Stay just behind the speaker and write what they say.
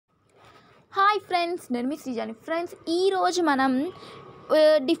Hi friends, నేను మీ శ్రీజాని. Friends, ఈరోజు మనం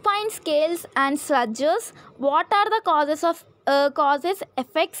define scales and sludges, what are the causes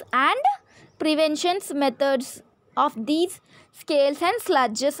effects and preventions methods of these scales and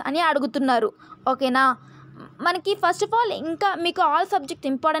sludges అని అడుగుతున్నారు. ఓకేనా? మనకి ఫస్ట్ ఆఫ్ ఆల్ ఇంకా మీకు all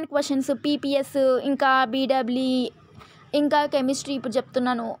subject important questions, PPS, ఇంకా బీడబ్ల్యూ, ఇంకా కెమిస్ట్రీ ఇప్పుడు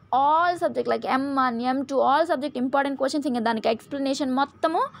చెప్తున్నాను. All subject like M1, M2 all subject important questions, ఇంకా దానికి ఎక్స్ప్లెనేషన్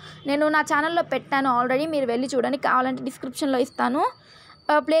మొత్తము నేను నా ఛానల్లో పెట్టాను ఆల్రెడీ. మీరు వెళ్ళి చూడండి, కావాలంటే డిస్క్రిప్షన్లో ఇస్తాను,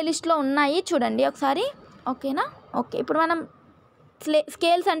 ప్లేలిస్ట్లో ఉన్నాయి, చూడండి ఒకసారి. ఓకేనా? ఓకే, ఇప్పుడు మనం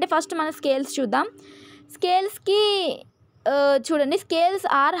స్కేల్స్ అంటే ఫస్ట్ మనం స్కేల్స్ చూద్దాం. స్కేల్స్కి చూడండి, scales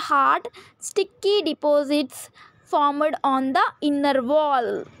are hard sticky deposits formed on the inner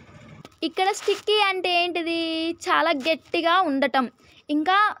wall. ఇక్కడ స్టిక్కీ అంటే ఏంటిది? చాలా గట్టిగా ఉండటం,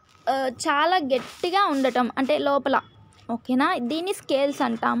 ఇంకా చాలా గట్టిగా ఉండటం అంటే లోపల. ఓకేనా? దీన్ని స్కేల్స్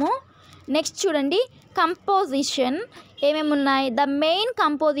అంటాము. నెక్స్ట్ చూడండి, కంపోజిషన్ ఏమేమి ఉన్నాయి. The main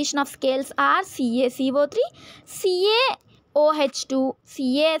composition of scales are CaCO3, CaOH2,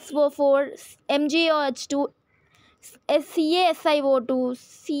 CaSO4, MgOH2, CaSiO2,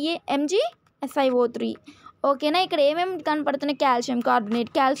 MgSiO3. ఓకేనా? ఇక్కడ ఏమేమి కనపడుతున్నాయి? కాల్షియం కార్బోనేట్,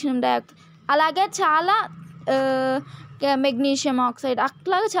 కాల్షియం డయాక్సైడ్, అలాగే చాలా మెగ్నీషియం ఆక్సైడ్,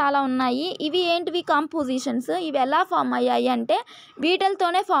 అట్లాగా చాలా ఉన్నాయి. ఇవి ఏంటివి? కంపోజిషన్స్. ఇవి ఎలా ఫామ్ అయ్యాయి అంటే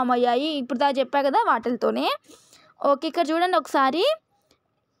వీటితోనే ఫామ్ అయ్యాయి. ఇప్పుడు దా చెప్పా కదా, వాటితోనే. ఓకే, ఇక్కడ చూడండి ఒకసారి.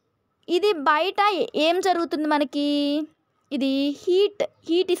 ఇది బయట ఏం జరుగుతుంది మనకి? ఇది హీట్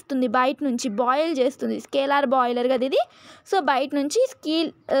ఇస్తుంది, బయట నుంచి బాయిల్ చేస్తుంది. స్కేలార్ బాయిలర్ కదా ఇది. సో బయట నుంచి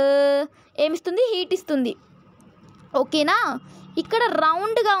ఏమిస్తుంది? హీట్ ఇస్తుంది. ఓకేనా? ఇక్కడ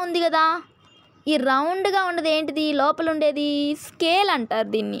రౌండ్గా ఉంది కదా, ఈ రౌండ్గా ఉన్నది ఏంటిది? లోపల ఉండేది స్కేల్ అంటారు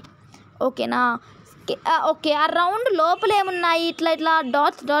దీన్ని. ఓకేనా? ఓకే, ఆ రౌండ్ లోపల ఏమున్నాయి? ఇట్లా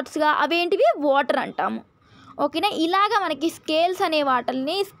డాట్స్గా, అవేంటివి? వాటర్ అంటాము. ఓకేనా? ఇలాగా మనకి స్కేల్స్ అనే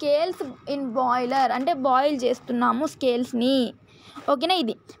వాటిని స్కేల్స్ ఇన్ బాయిలర్ అంటే బాయిల్ చేస్తున్నాము స్కేల్స్ని. ఓకేనా?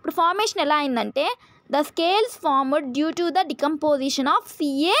 ఇది ఇప్పుడు ఫార్మేషన్ ఎలా అయిందంటే, the scales formed due to the decomposition of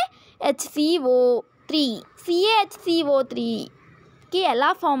CaHCO3కి ఎలా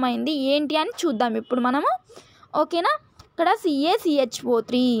ఫామ్ అయింది ఏంటి అని చూద్దాం ఇప్పుడు మనము. ఓకేనా? ఇక్కడ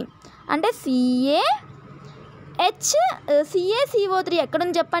CaCHO3 అంటే CaCO3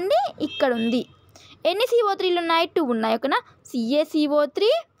 ఎక్కడుంది చెప్పండి? ఇక్కడ ఉంది. ఎన్ని CO3లు ఉన్నాయి? 2 ఉన్నాయి. ఓకేనా?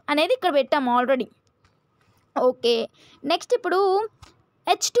 CaCO3 అనేది ఇక్కడ పెట్టాము ఆల్రెడీ. ఓకే, నెక్స్ట్ ఇప్పుడు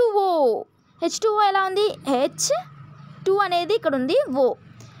H2O ఎలా ఉంది? H2 అనేది ఇక్కడ ఉంది, O.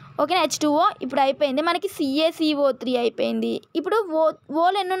 ఓకేనా? H2O ఇప్పుడు అయిపోయింది మనకి. CaCO3 అయిపోయింది. ఇప్పుడు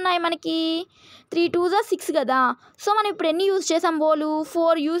ఓలు ఎన్ని ఉన్నాయి మనకి? 3 2 6 కదా. సో మనం ఇప్పుడు ఎన్ని యూజ్ చేసాం? ఓలు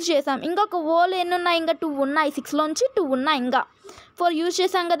 4 యూజ్ చేసాం. ఇంకొక ఓలు ఎన్ని ఉన్నాయి? ఇంకా 2 ఉన్నాయి. 6లోంచి 2 ఉన్నాయి, ఇంకా 4 యూజ్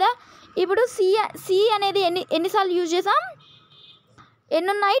చేసాం కదా. ఇప్పుడు C అనేది ఎన్నిసార్లు యూజ్ చేసాం? ఎన్ని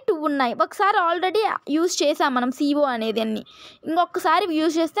ఉన్నాయి? 2 ఉన్నాయి. ఒకసారి ఆల్రెడీ యూజ్ చేసాం మనం CO అనేది అన్ని. ఇంకొకసారి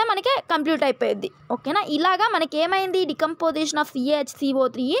యూజ్ చేస్తే మనకి కంప్లీట్ అయిపోయింది. ఓకేనా? ఇలాగా మనకి ఏమైంది? డికంపోజిషన్ ఆఫ్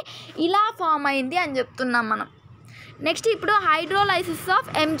CaHCO3 ఇలా ఫామ్ అయింది అని చెప్తున్నాం మనం. నెక్స్ట్ ఇప్పుడు హైడ్రోలైసిస్ ఆఫ్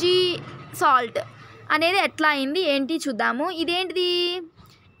Mg సాల్ట్ అనేది ఎట్లా అయింది ఏంటి చూద్దాము. ఇదేంటిది?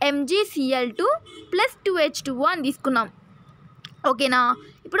 MgCl2 + 2H2O అని తీసుకున్నాం. ఓకేనా?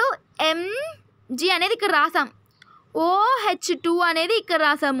 ఇప్పుడు Mg అనేది ఇక్కడ రాసాం, OH2 అనేది ఇక్కడ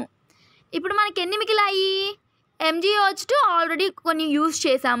రాసాము. ఇప్పుడు మనకి ఎన్ని మిగిలాయి? MgOH2 ఆల్రెడీ కొన్ని యూజ్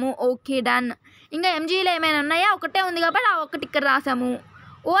చేసాము. Okay, done. ఇంకా Mgలో ఏమైనా ఉన్నాయా? ఒకటే ఉంది కాబట్టి ఆ ఒకటి ఇక్కడ రాసాము.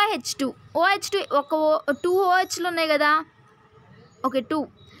 OH2 ఒక 2 OHలు ఉన్నాయి కదా. ఓకే, 2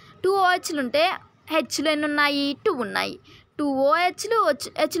 OHలు ఉంటే Hలో ఎన్ని ఉన్నాయి? 2 ఉన్నాయి. 2 OHలు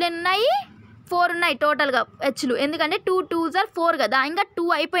Hలో ఎన్ని ఉన్నాయి? 4 ఉన్నాయి టోటల్గా Hలు. ఎందుకంటే 2 2s are 4 కదా. ఇంకా 2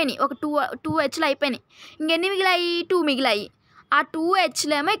 అయిపోయినాయి, ఒక 2 Hలు అయిపోయినాయి. ఇంకెన్ని మిగిలాయి? 2 మిగిలాయి. ఆ 2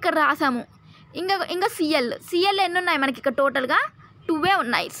 Hలు ఏమో ఇక్కడ రాసాము. ఇంకా Cl ఎన్ని ఉన్నాయి మనకి? ఇక్కడ టోటల్గా 2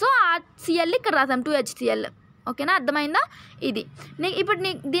 ఉన్నాయి. సో ఆ Cl ఇక్కడ రాసాము, 2HCl. ఓకేనా? అర్థమైందా? ఇది ఇప్పుడు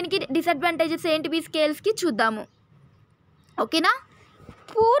దీనికి డిసడ్వాంటేజెస్ ఏంటివి స్కేల్స్కి చూద్దాము. ఓకేనా?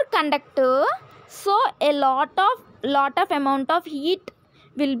 Poor conductor, so a lot of amount of heat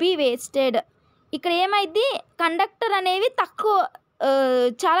will be wasted. ఇక్కడ ఏమైంది? కండక్టర్ అనేవి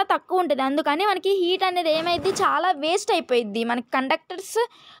చాలా తక్కువ ఉంటుంది, అందుకని మనకి హీట్ అనేది ఏమైంది? చాలా వేస్ట్ అయిపోయింది. మనకి కండక్టర్స్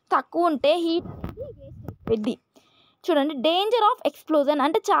తక్కువ ఉంటే హీట్ అనేది వేస్ట్ అయిపోయింది. చూడండి, డేంజర్ ఆఫ్ ఎక్స్ప్లోజన్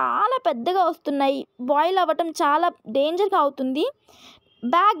అంటే చాలా పెద్దగా వస్తున్నాయి, బాయిల్ అవ్వటం చాలా డేంజర్గా అవుతుంది.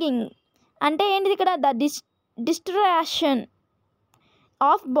 బ్యాగింగ్ అంటే ఏంటిది? ఇక్కడ the distraction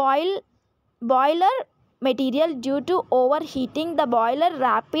of boiler material due to overheating the boiler.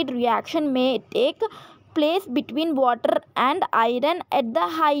 Rapid reaction may take place between water and iron at the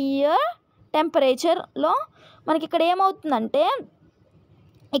higher టెంపరేచర్లో మనకి ఇక్కడ ఏమవుతుందంటే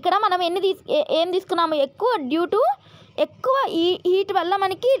ఇక్కడ మనం ఏం తీసుకున్నాము ఎక్కువ డ్యూ టు ఎక్కువ హీట్ వల్ల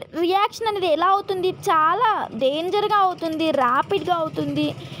మనకి రియాక్షన్ అనేది ఎలా అవుతుంది, చాలా డేంజర్గా అవుతుంది, ర్యాపిడ్గా అవుతుంది.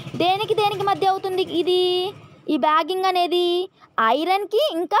 దేనికి మధ్య అవుతుంది ఇది, ఈ బ్యాగింగ్ అనేది ఐరన్కి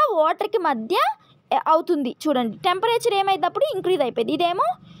ఇంకా వాటర్కి మధ్య అవుతుంది. చూడండి టెంపరేచర్ ఏమైనప్పుడు ఇంక్రీజ్ అయిపోయింది. ఇదేమో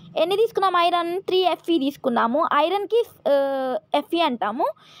ఎన్ని తీసుకున్నాము, ఐరన్ 3Fe తీసుకున్నాము. ఐరన్కి Fe అంటాము.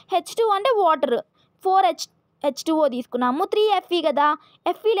 H2 అంటే వాటర్, 4H2O తీసుకున్నాము. 3Fe కదా,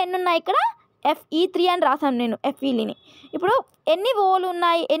 Feలు ఎన్ని ఉన్నాయి ఇక్కడ, Fe3 అని రాసాను నేను Feలని. ఇప్పుడు ఎన్ని ఓలు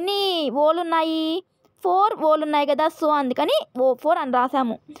ఉన్నాయి 4 ఓలు ఉన్నాయి కదా, సో అందుకని O4 అని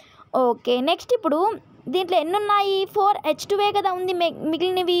రాసాము. ఓకే, నెక్స్ట్ ఇప్పుడు దీంట్లో ఎన్ని ఉన్నాయి, 4H2 కదా ఉంది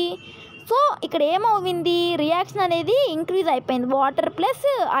మిగిలినవి. సో ఇక్కడ ఏమవుతుంది, రియాక్షన్ అనేది ఇంక్రీజ్ అయిపోయింది. వాటర్ ప్లస్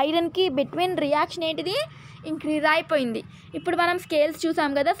ఐరన్కి బిట్వీన్ రియాక్షన్ ఏంటిది, ఇంక్రీజ్ అయిపోయింది. ఇప్పుడు మనం స్కేల్స్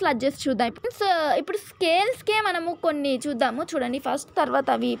చూసాం కదా, స్లడ్జెస్ చూద్దాం. ఇప్పుడు స్కేల్స్కే మనము కొన్ని చూద్దాము. చూడండి ఫస్ట్, తర్వాత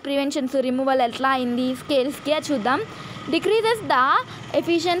అవి ప్రివెన్షన్స్ రిమూవల్ ఎట్లా అయింది స్కేల్స్కే చూద్దాం. Decreases the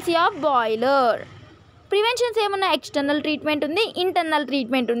efficiency of boiler. Preventions ఏమన్నా, ఎక్స్టర్నల్ ట్రీట్మెంట్ ఉంది, ఇంటర్నల్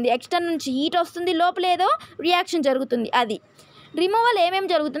ట్రీట్మెంట్ ఉంది. ఎక్స్టర్నల్ నుంచి హీట్ వస్తుంది, లోపల ఏదో రియాక్షన్ జరుగుతుంది. అది రిమూవల్ ఏమేమి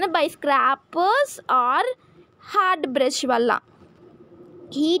జరుగుతుంది, by scrapers are hard brush వల్ల.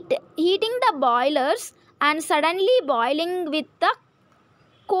 Heating the boilers and suddenly boiling with the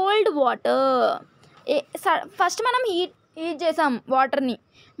cold water. First మనం హీట్ చేసాం వాటర్ని,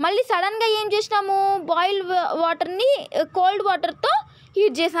 మళ్ళీ సడన్గా ఏం చేసినాము, బాయిల్ వాటర్ని కోల్డ్ వాటర్తో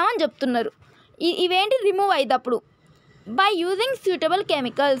హీట్ చేసామని చెప్తున్నారు. ఇవేంటి, రిమూవ్ అయ్యేటప్పుడు బై యూజింగ్ సూటబుల్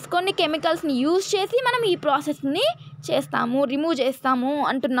కెమికల్స్. కొన్ని కెమికల్స్ని యూజ్ చేసి మనం ఈ ప్రాసెస్ని రిమూవ్ చేస్తాము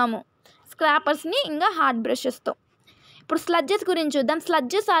అంటున్నాము, స్క్రాపర్స్ని ఇంకా హార్డ్ బ్రషెస్తో. ఇప్పుడు స్లడ్జెస్ గురించి చూద్దాం.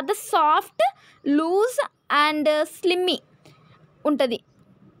 Sludges are the soft, loose and స్లిమ్మీ ఉంటుంది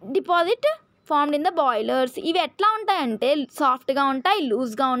deposit formed in the boilers. ఇవి ఎట్లా ఉంటాయంటే సాఫ్ట్గా ఉంటాయి,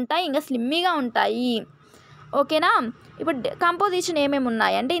 లూజ్గా ఉంటాయి, ఇంకా స్లిమ్మీగా ఉంటాయి. ఓకేనా. ఇప్పుడు కంపోజిషన్ ఏమేమి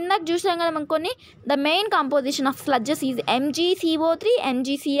ఉన్నాయి అంటే ఇందాక చూసాం కదా మనం కొన్ని. The main composition of sludges is MgCO3,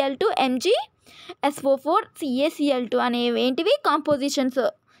 MgCl2, MgSO4, CaCl2 అనేవి ఏంటివి కంపోజిషన్స్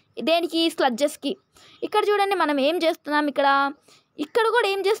దేనికి, స్లడ్జెస్కి. ఇక్కడ చూడండి మనం ఏం చేస్తున్నాం, ఇక్కడ కూడా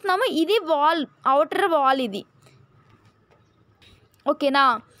ఏం చేస్తున్నాము, ఇది వాల్, అవుటర్ వాల్ ఇది. ఓకేనా.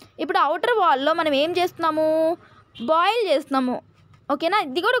 ఇప్పుడు అవుటర్ వాల్లో మనం ఏం చేస్తున్నాము, బాయిల్ చేస్తున్నాము. ఓకేనా,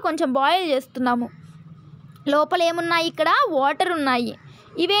 ఇది కూడా కొంచెం బాయిల్ చేస్తున్నాము. లోపల ఏమున్నాయి, ఇక్కడ వాటర్ ఉన్నాయి.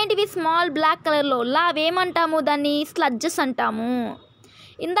 ఇవేంటివి, స్మాల్ బ్లాక్ కలర్లో అవేమంటాము, దాన్ని స్లడ్జెస్ అంటాము.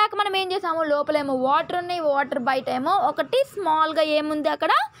 ఇందాక మనం ఏం చేసాము, లోపలేమో వాటర్ ఉన్నాయి, వాటర్ బయట ఏమో ఒకటి స్మాల్గా ఏముంది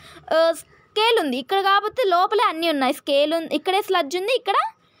అక్కడ స్కేల్ ఉంది. ఇక్కడ కాబట్టి లోపలే అన్నీ ఉన్నాయి. స్కేల్ ఉంది, ఇక్కడే స్లడ్జ్ ఉంది, ఇక్కడ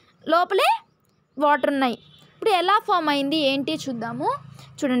లోపలే వాటర్ ఉన్నాయి. ఇప్పుడు ఎలా ఫామ్ అయింది ఏంటి చూద్దాము.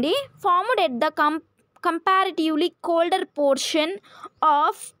 చూడండి, formed at the comparatively colder portion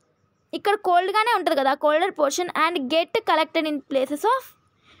of, ఇక్కడ కోల్డ్గానే ఉంటుంది కదా colder portion, and get collected in places of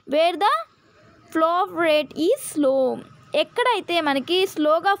wear the flow of rate is slow. ఎక్కడైతే మనకి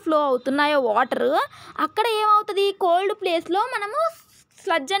స్లోగా ఫ్లో అవుతున్నాయో వాటర్, అక్కడ ఏమవుతుంది, కోల్డ్ ప్లేస్లో మనము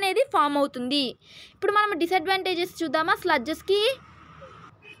స్లడ్జ్ అనేది ఫామ్ అవుతుంది. ఇప్పుడు మనం డిసడ్వాంటేజెస్ చూద్దామా స్లడ్జెస్కి.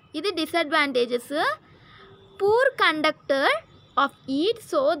 ఇది disadvantages, poor conductor of heat,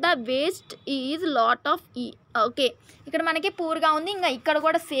 so the waste is lot of okay, ఇక్కడ మనకి పూర్గా ఉంది, ఇంకా ఇక్కడ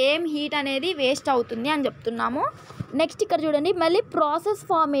కూడా సేమ్ హీట్ అనేది వేస్ట్ అవుతుంది అని చెప్తున్నాము. నెక్స్ట్ ఇక్కడ చూడండి, మళ్ళీ process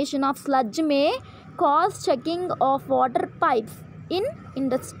formation of sludge may cause checking of water pipes in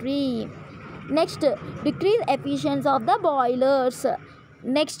industry. Next, decrease efficiency of the boilers.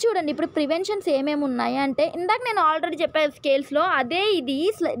 Next చూడండి, ఇప్పుడు ప్రివెన్షన్స్ ఏమేమి ఉన్నాయి అంటే ఇందాక నేను ఆల్రెడీ చెప్పాను స్కేల్స్లో, అదే ఇది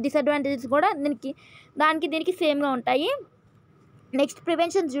డిసడ్వాంటేజెస్ కూడా దీనికి సేమ్గా ఉంటాయి. నెక్స్ట్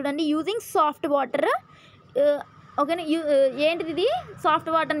ప్రివెన్షన్స్ చూడండి, యూజింగ్ సాఫ్ట్ వాటర్. ఓకేనా, ఏంటిది, ఇది సాఫ్ట్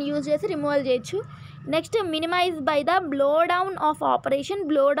వాటర్ని యూజ్ చేసి రిమూవల్ చేయొచ్చు. Next, minimise by the blow down of operation.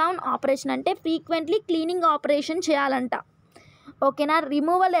 Blow down operation అంటే ఫ్రీక్వెంట్లీ క్లీనింగ్ ఆపరేషన్ చేయాలంట. ఓకేనా.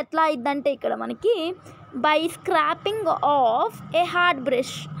 రిమూవల్ ఎట్లా అయిద్దంటే ఇక్కడ మనకి by scrapping of A hard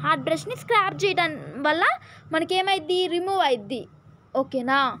బ్రష్ని scrap చేయడం వల్ల మనకి ఏమైద్ది, రిమూవ్ అయిద్ది.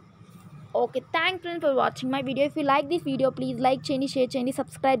 ఓకేనా. Okay, thanks friends for watching my video. If you like this video please like చేయండి, షేర్ చేయండి,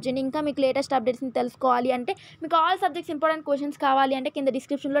 సబ్స్క్రైబ్ చేయండి. ఇంకా మీకు లేటెస్ట్ అప్డేట్స్ని తెలుసుకోవాలి అంటే, మీకు ఆల్ సబ్జెక్ట్స్ ఇంపార్టెంట్ క్వశ్చన్స్ కావాలి అంటే కింద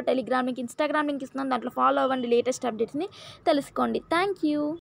డిస్క్రిప్షన్లో టెలిగ్రామ్ లింక్, ఇన్స్టాగ్రామ్ లింక్ ఇస్తున్నాను, దాంట్లో ఫాలో అవ్వండి, లేటెస్ట్ అప్డేట్స్ని తెలుసుకోండి. Thank you.